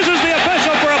 Uses the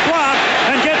official for a block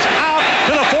and gets out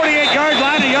to the 48-yard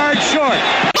line, a yard short.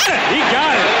 He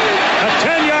got it. A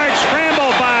 10-yard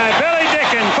scramble by Billy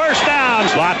Dickens. First down.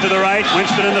 Slot to the right.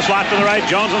 Winston in the slot to the right.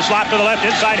 Jones in the slot to the left.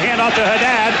 Inside handoff to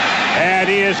Haddad. And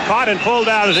he is caught and pulled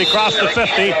out as he crossed the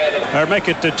 50. Or make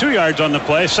it to 2 yards on the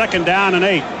play. 2nd down and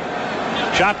 8.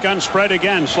 Shotgun spread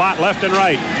again. Slot left and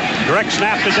right. Direct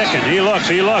snap to Dickens. He looks.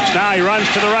 Now he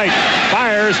runs to the right.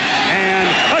 Fires. And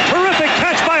a terrific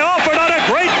catch by Alford on a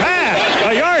great pass.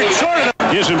 A yard short of the...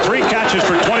 Gives him 3 catches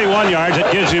for 21 yards.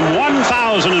 It gives him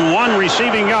 1,001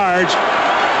 receiving yards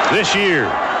this year.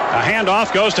 A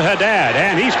handoff goes to Haddad,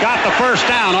 and he's got the first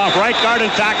down off right guard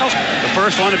and tackles. The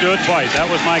first one to do it twice.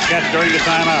 That was my catch during the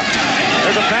timeout.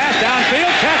 There's a pass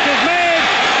downfield. Catch is made,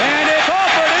 and it's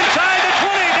Alford inside the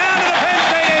 20 down to the Penn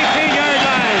State 18-yard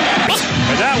line.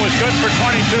 And that was good for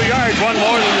 22 yards, one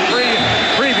more than the 3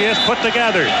 previous put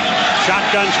together.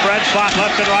 Shotgun spread, slot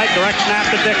left and right, direct snap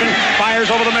to Dickens, fires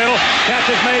over the middle, catch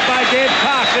is made by Gabe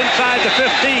Cox inside the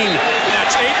 15.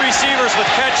 That's 8 receivers with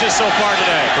catches so far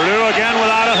today. Purdue again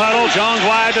without a huddle, Jones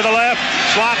wide to the left,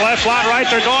 slot right,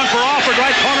 they're going for Alford,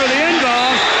 right corner of the end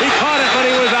zone. He caught it, but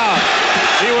he was out.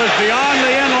 He was beyond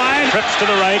the end line. Trips to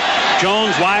the right,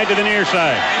 Jones wide to the near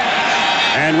side.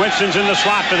 And Winston's in the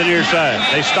slot to the near side.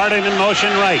 They started in motion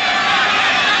right.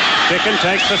 Dickens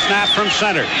takes the snap from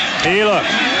center. He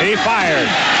looks. He fires.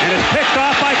 And it's picked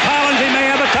off by Collins. He may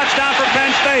have a touchdown for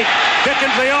Penn State.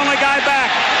 Dickens the only guy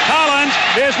back. Collins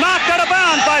is knocked out of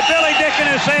bounds by Billy Dickens,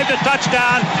 who saved a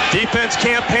touchdown. Defense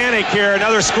can't panic here.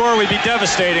 Another score would be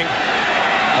devastating.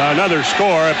 Another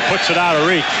score puts it out of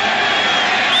reach.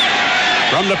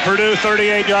 From the Purdue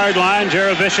 38-yard line,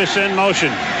 Jaravicius in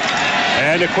motion.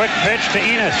 And a quick pitch to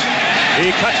Enos. He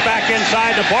cuts back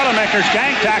inside. The Boilermakers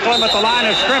gang tackle him at the line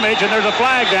of scrimmage, and there's a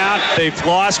flag down. They've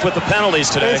lost with the penalties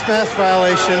today. Face mask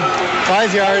violation,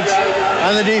 5 yards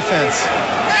on the defense.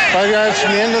 5 yards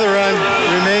from the end of the run,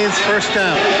 remains first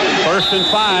down. 1st and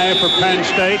 5 for Penn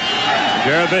State.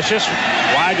 Jaravicius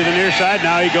wide to the near side.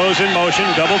 Now he goes in motion.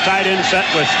 Double tight end set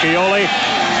with Scioli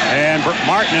and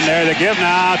Martin in there. They give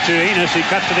now to Enos. He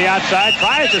cuts to the outside,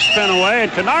 tries to spin away,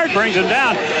 and Kennard brings him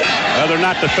down. Well, they're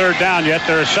not the 3rd down yet.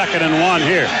 They're a 2nd and 1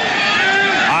 here.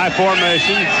 High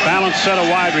formation, balanced set of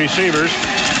wide receivers.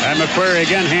 And McQuarrie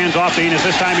again hands off to Enos.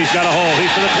 This time he's got a hold.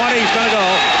 He's to the 20. He's going to go.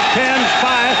 10,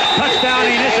 5, touchdown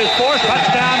Enos. His 4th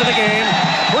touchdown of the game.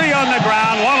 3 on the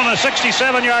ground, 1 on a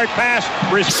 67-yard pass.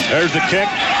 There's the kick.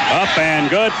 Up and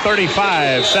good.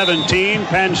 35-17,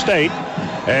 Penn State.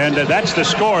 And that's the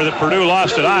score that Purdue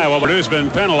lost at Iowa. Purdue's been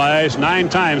penalized 9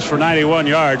 times for 91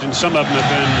 yards, and some of them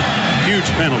have been huge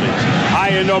penalties.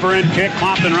 High end over end kick.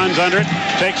 Compton runs under it.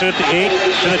 Takes it at the 8,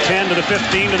 to the 10, to the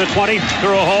 15, to the 20.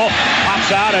 Through a hole.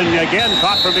 Pops out, and again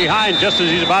caught from behind just as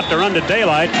he's about to run to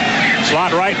daylight.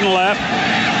 Slot right and left.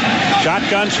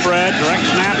 Shotgun spread. Direct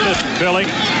snap to Billy.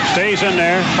 Stays in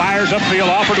there. Fires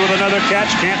upfield. Offered with another catch.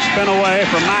 Can't spin away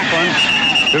from Macklin,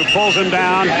 who pulls him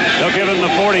down. They'll give him the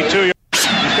 42.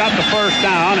 Got the first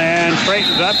down and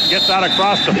straightens up, gets out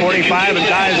across the 45 and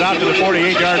dives out to the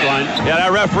 48-yard line. Yeah,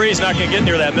 that referee's not going to get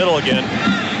near that middle again.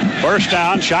 First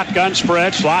down, shotgun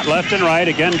spread, slot left and right.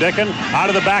 Again, Dickens out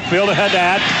of the backfield to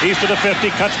Haddad. He's to the 50,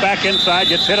 cuts back inside,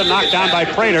 gets hit and knocked down by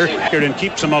Prater, and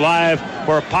keeps him alive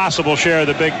for a possible share of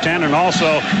the Big Ten, and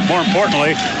also, more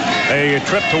importantly, a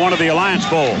trip to one of the Alliance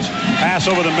Bowls. Pass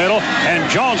over the middle, and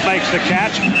Jones makes the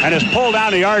catch and is pulled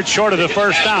down a yard short of the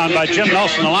first down by Jim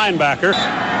Nelson, the linebacker.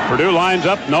 Purdue lines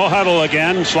up, no huddle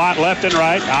again, slot left and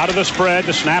right, out of the spread,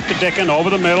 the snap to Dickens, over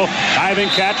the middle, diving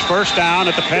catch, first down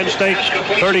at the Penn State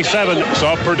 37.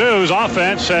 So Purdue's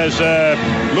offense has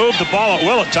moved the ball at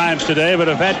will at times today, but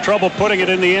have had trouble putting it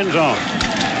in the end zone.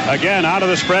 Again, out of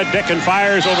the spread, Dickens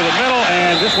fires over the middle,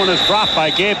 and this one is dropped by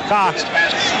Gabe Cox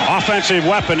offensive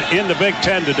weapon in the Big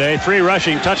Ten today. 3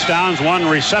 rushing touchdowns, 1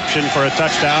 reception for a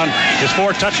touchdown. His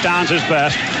 4 touchdowns his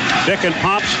best. Dicken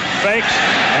pumps, fakes,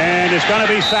 and is going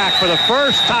to be sacked for the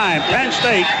first time. Penn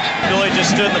State. Billy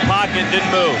just stood in the pocket,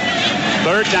 didn't move.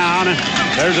 3rd down.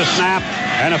 There's a snap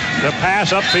and the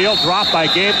pass upfield dropped by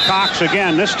Gabe Cox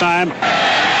again. This time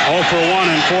 0 for 1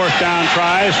 in 4th down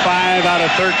tries. 5 out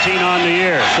of 13 on the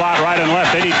year. Slot right and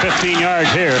left. They need 15 yards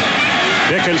here.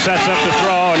 Dickens sets up the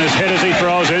throw, and his hit as he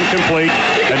throws incomplete.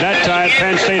 And that time,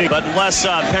 Penn State. But unless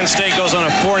Penn State goes on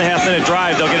a 4.5-minute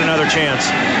drive, they'll get another chance.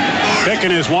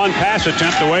 Dickens is 1 pass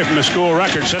attempt away from the school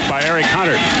record set by Eric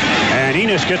Hunter. And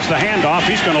Enos gets the handoff.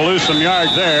 He's going to lose some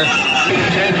yards there.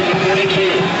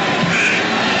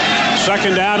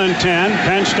 2nd down and 10.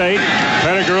 Penn State.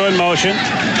 Pettigrew in motion.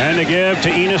 And to give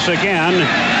to Enos again.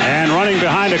 And running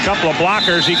behind a couple of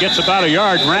blockers, he gets about a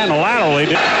yard. Ran laterally.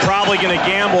 Probably going to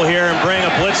gamble here and bring a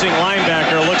blitzing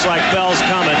linebacker. Looks like Bell's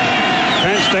coming.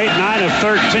 Penn State 9 of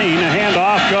 13. A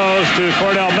handoff goes to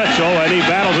Cordell Mitchell, and he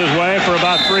battles his way for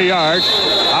about 3 yards.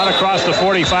 Out across the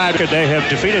 45. They have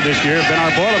defeated this year have been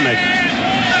our Boilermakers.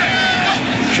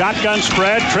 Shotgun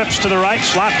spread, trips to the right,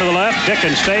 slot to the left.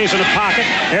 Dickens stays in the pocket,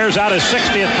 airs out his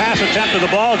 60th pass attempt of the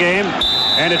ball game,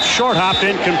 and it's short hopped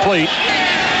incomplete.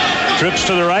 Trips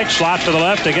to the right, slot to the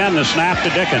left. Again, the snap to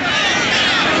Dickens.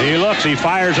 He looks, he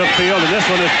fires upfield, and this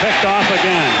one is picked off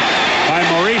again by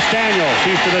Maurice Daniels.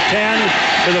 He's to the 10,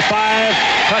 to the 5,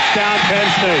 touchdown Penn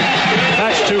State.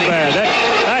 That's too bad.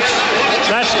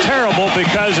 That's terrible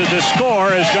because the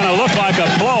score is going to look like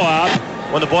a blowout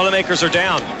when the Boilermakers are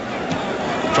down.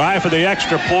 Try for the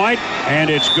extra point, and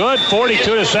it's good.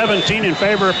 42-17 in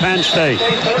favor of Penn State.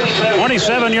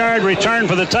 27-yard return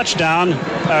for the touchdown.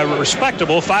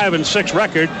 Respectable 5-6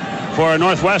 record for a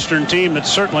Northwestern team that's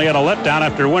certainly had a letdown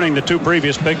after winning the 2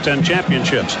 previous Big Ten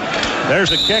championships.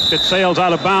 There's a kick that sails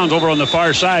out of bounds over on the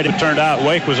far side. It turned out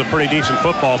Wake was a pretty decent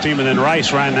football team, and then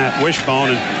Rice ran that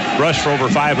wishbone and rushed for over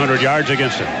 500 yards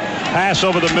against it. Pass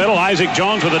over the middle. Isaac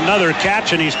Jones with another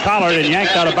catch, and he's collared and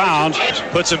yanked out of bounds.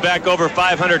 Puts him back over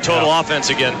 500 total offense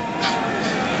again.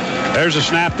 There's a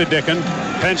snap to Dicken.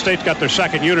 Penn State's got their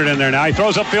 2nd unit in there now. He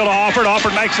throws upfield to Alford.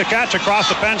 Alford makes the catch across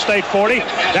the Penn State 40,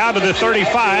 down to the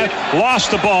 35.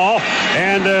 Lost the ball,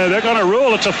 and they're going to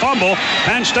rule it's a fumble.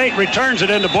 Penn State returns it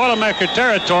into Boilermaker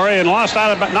territory and knocked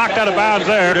out of bounds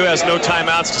there. Purdue has no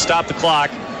timeouts to stop the clock.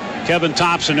 Kevin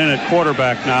Thompson in at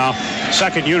quarterback now.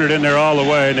 2nd unit in there all the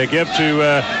way, and they give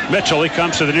to Mitchell. He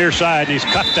comes to the near side, and he's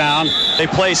cut down. They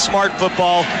play smart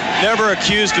football, never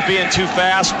accused of being too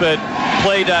fast, but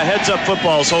played heads-up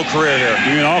football his whole career here.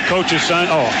 You mean all coaches' sons?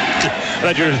 Oh,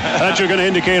 I thought you were going to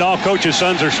indicate all coaches'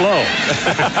 sons are slow.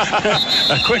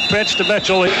 A quick pitch to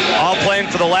Mitchell. All playing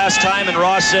for the last time in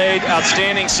Ross-Ade.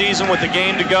 Outstanding season with a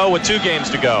game to go, with 2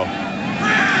 games to go.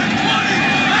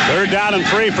 3rd down and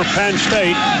 3 for Penn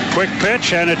State. Quick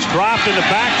pitch, and it's dropped in the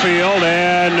backfield,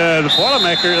 and the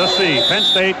Boilermakers, let's see, Penn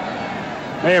State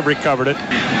may have recovered it.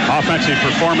 Offensive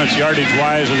performance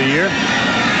yardage-wise of the year.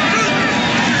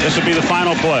 This will be the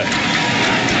final play.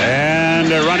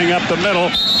 And running up the middle,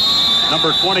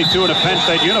 number 22 in a Penn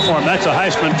State uniform. That's a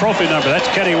Heisman Trophy number. That's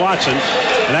Kenny Watson,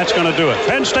 and that's going to do it.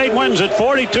 Penn State wins it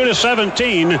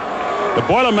 42-17. The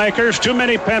Boilermakers, too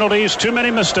many penalties, too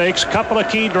many mistakes, couple of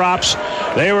key drops.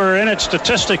 They were in it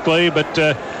statistically, but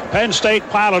Penn State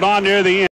piled on near the end.